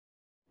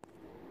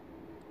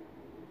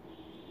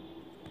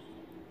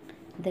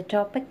The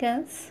topic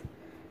is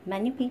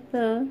many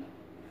people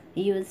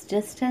use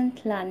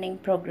distant learning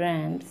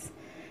programs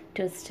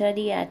to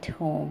study at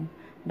home,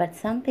 but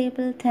some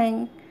people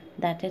think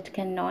that it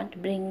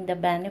cannot bring the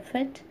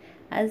benefit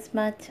as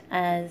much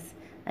as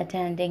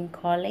attending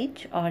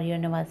college or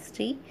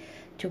university.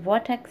 To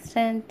what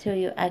extent do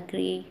you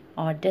agree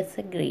or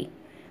disagree?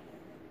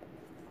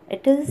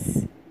 It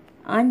is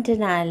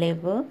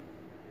undeniable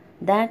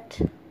that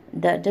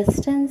the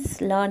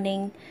distance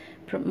learning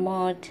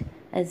mode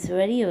is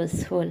very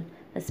useful,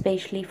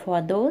 especially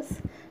for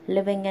those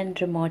living in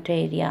remote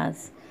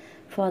areas,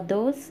 for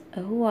those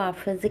who are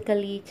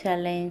physically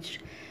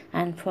challenged,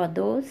 and for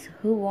those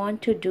who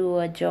want to do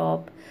a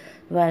job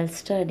while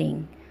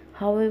studying.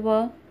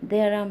 However,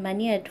 there are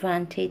many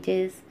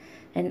advantages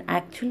in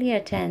actually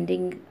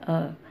attending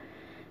a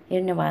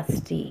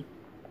university,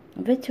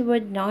 which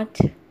would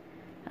not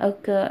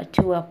occur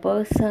to a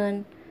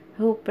person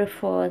who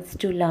prefers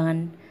to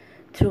learn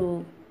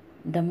through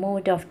the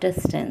mode of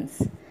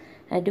distance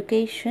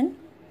education.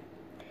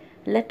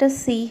 Let us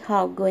see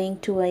how going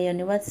to a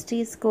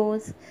university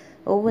goes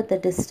over the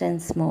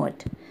distance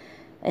mode.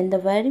 In the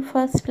very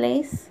first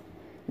place,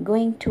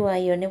 going to a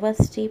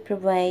university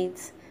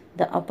provides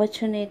the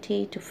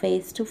opportunity to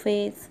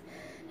face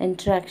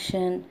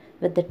interaction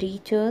with the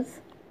teachers.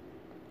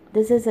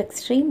 This is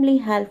extremely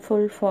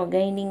helpful for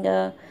gaining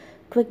a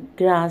quick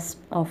grasp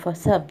of a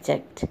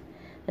subject,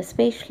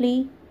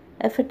 especially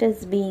if it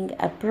is being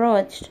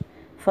approached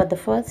for the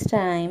first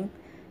time.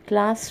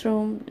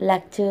 Classroom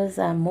lectures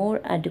are more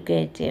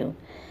educative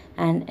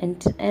and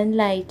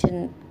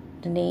enlightening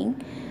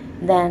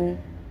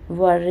than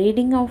were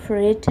reading of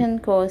written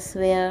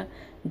courseware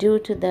due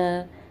to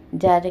the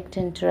direct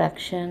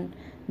interaction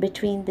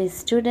between the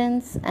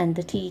students and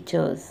the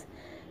teachers.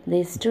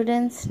 The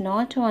students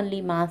not only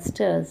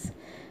masters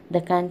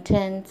the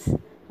contents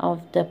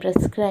of the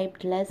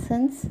prescribed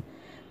lessons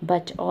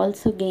but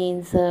also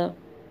gains a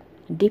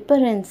deeper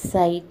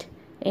insight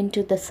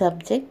into the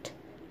subject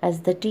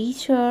as the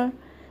teacher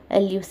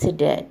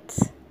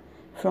elucidates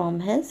from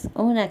his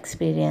own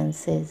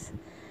experiences.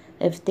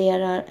 If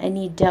there are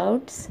any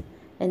doubts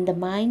in the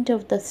mind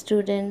of the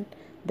student,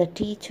 the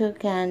teacher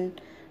can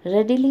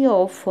readily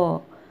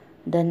offer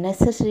the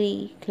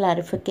necessary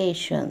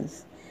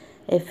clarifications.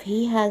 If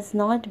he has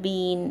not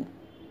been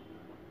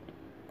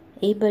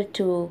able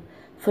to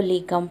fully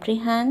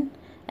comprehend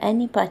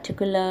any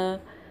particular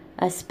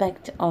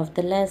aspect of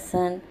the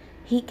lesson,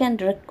 he can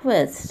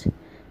request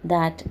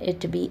that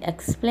it be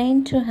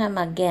explained to him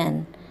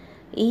again.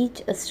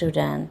 Each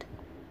student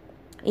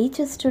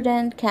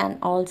can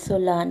also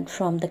learn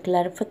from the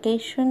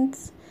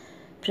clarifications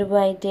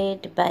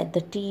provided by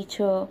the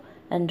teacher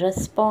in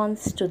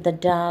response to the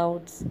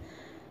doubts,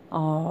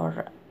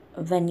 or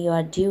when you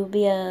are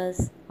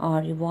dubious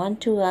or you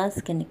want to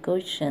ask any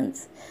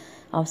questions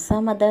of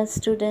some other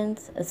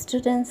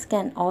students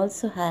can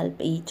also help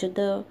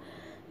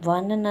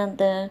one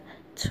another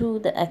through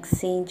the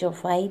exchange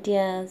of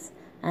ideas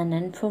and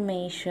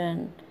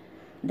information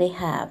they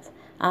have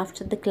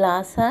after the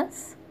class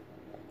hours.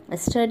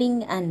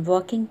 Studying and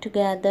working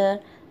together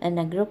in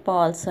a group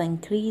also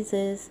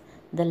increases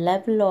the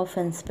level of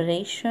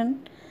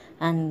inspiration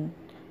and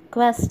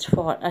quest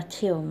for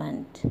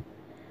achievement.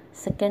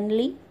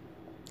 Secondly,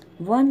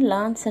 one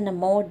learns in a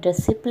more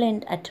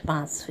disciplined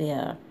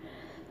atmosphere.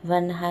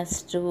 One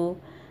has to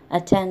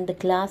attend the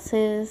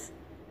classes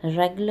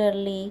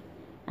regularly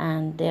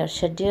and their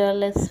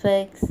schedule is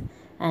fixed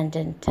and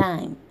in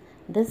time.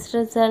 This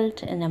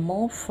results in a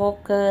more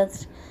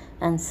focused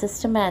and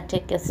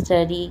systematic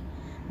study.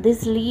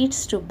 This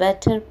leads to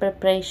better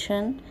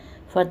preparation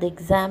for the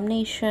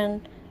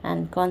examination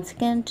and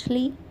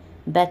consequently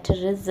better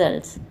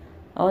results.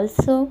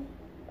 Also,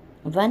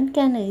 one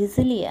can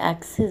easily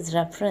access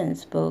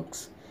reference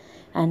books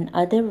and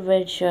other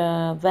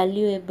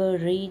valuable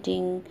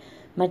reading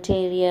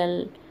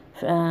material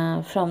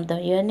from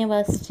the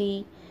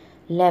university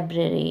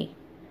library.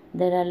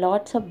 There are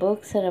lots of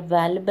books are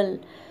available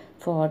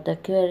for the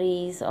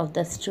queries of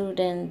the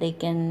student. They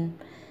can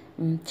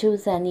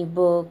choose any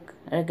book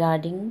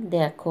regarding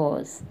their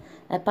course.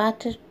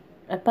 Apart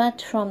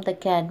from the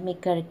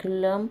academic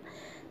curriculum,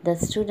 the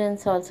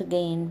students also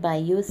gain by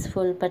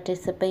useful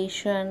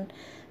participation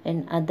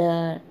in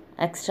other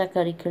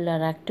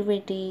extracurricular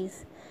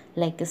activities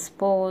like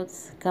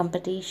sports,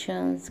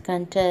 competitions,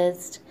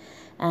 contests,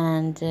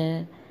 and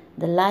the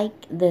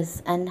like.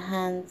 This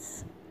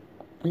enhance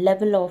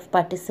level of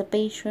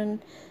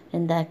participation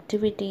in the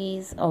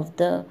activities of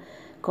the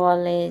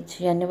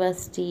college,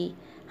 university,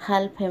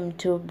 help him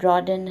to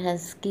broaden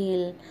his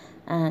skill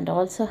and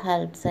also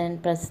helps in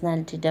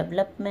personality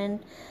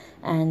development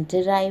and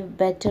derive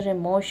better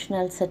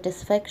emotional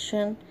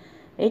satisfaction.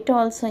 It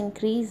also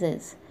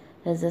increases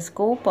his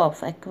scope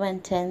of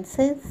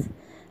acquaintances,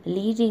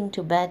 leading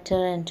to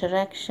better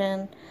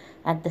interaction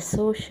at the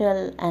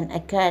social and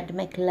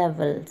academic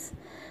levels.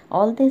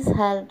 All this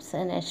helps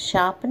in a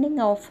sharpening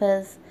of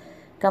his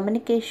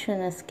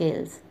communication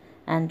skills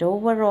and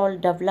overall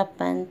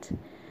development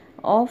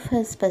of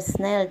his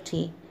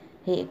personality.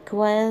 He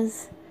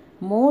acquires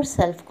more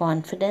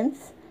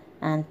self-confidence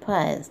and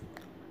poise.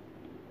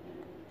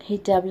 He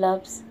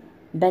develops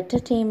better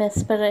team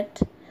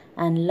spirit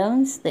and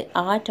learns the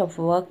art of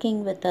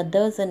working with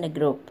others in a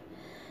group.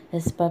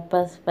 His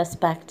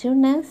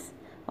perspectiveness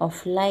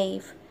of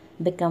life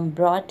become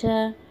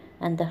broader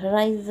and the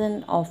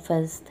horizon of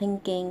his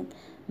thinking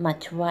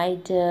much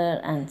wider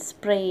and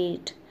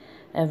spread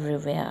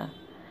everywhere.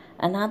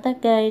 Another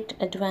great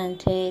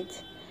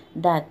advantage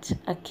that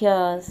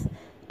occurs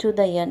to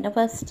the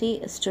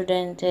university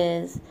student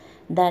is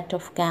that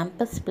of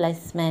campus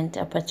placement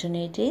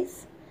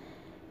opportunities.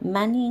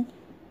 Many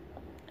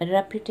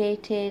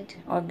reputed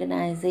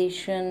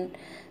organization,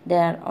 they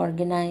are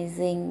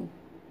organizing,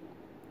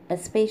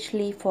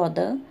 especially for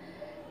the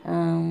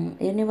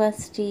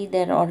university,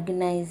 they're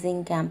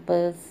organizing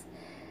campus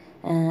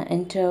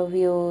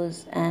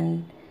interviews,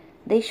 and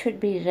they should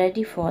be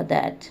ready for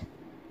that.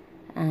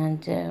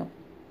 And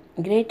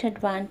great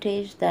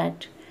advantage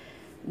that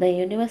the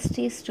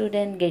university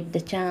student get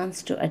the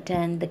chance to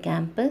attend the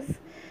campus,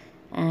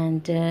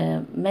 and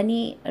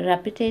many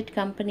reputed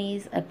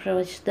companies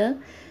approach the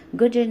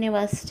good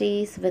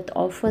universities with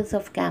offers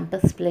of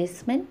campus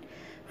placement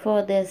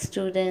for their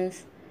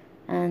students,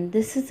 and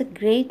this is a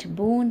great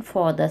boon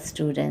for the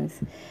students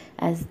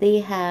as they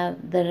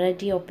have the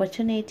ready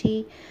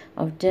opportunity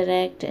of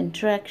direct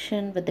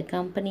interaction with the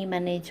company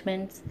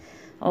managements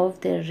of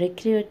their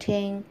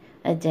recruiting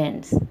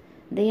agents.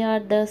 They are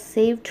thus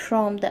saved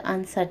from the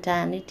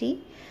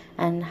uncertainty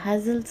and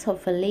hassles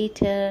of a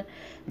later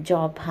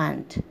job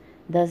hunt.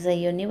 Thus, a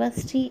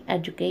university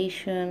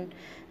education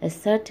is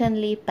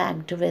certainly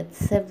packed with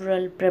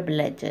several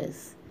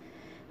privileges.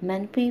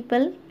 Many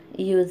people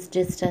use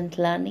distant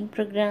learning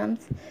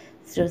programs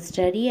to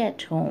study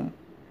at home,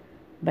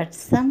 but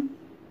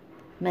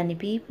many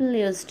people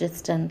use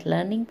distant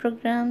learning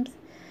programs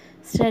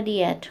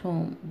study at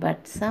home,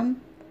 but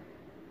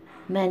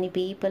many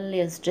people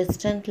use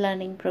distant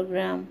learning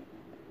program.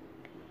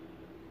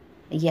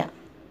 Yeah,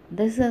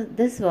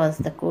 this was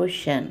the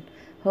question.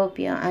 Hope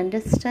you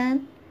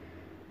understand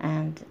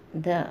and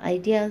the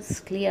ideas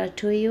clear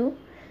to you,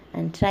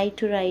 and try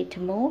to write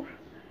more.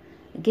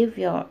 Give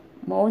your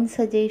own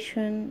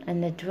suggestion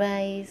and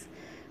advice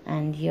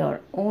and your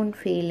own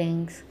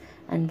feelings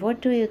and what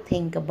do you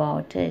think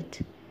about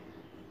it.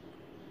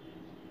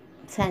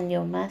 Send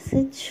your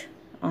message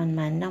on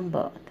my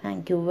number.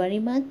 Thank you very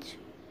much.